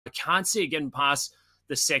can't see it getting past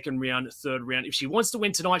the second round, third round. If she wants to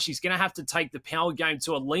win tonight, she's going to have to take the power game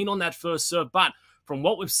to a lean on that first serve. But from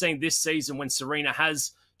what we've seen this season, when Serena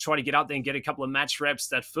has tried to get up there and get a couple of match reps,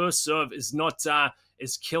 that first serve is not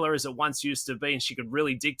as killer as it once used to be, and she could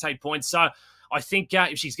really dictate points. So I think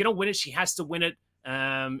if she's going to win it, she has to win it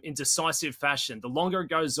in decisive fashion. The longer it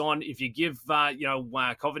goes on, if you give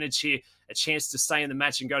Kovanic here a chance to stay in the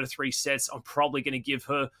match and go to 3 sets, I'm probably going to give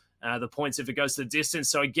her the points if it goes to the distance.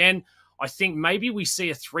 So again, I think maybe we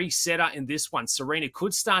see a 3-setter in this one. Serena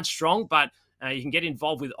could start strong, but you can get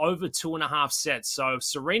involved with over 2.5 sets. So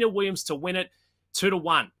Serena Williams to win it,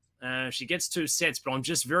 2-1. She gets 2 sets, but I'm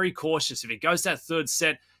just very cautious. If it goes that third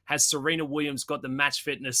set, has Serena Williams got the match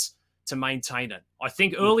fitness to maintain it? I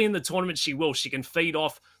think early in the tournament she will. She can feed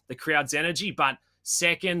off the crowd's energy, but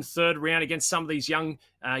second, third round against some of these young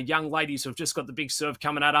ladies who have just got the big serve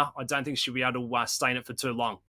coming at her, I don't think she'll be able to stay in it for too long.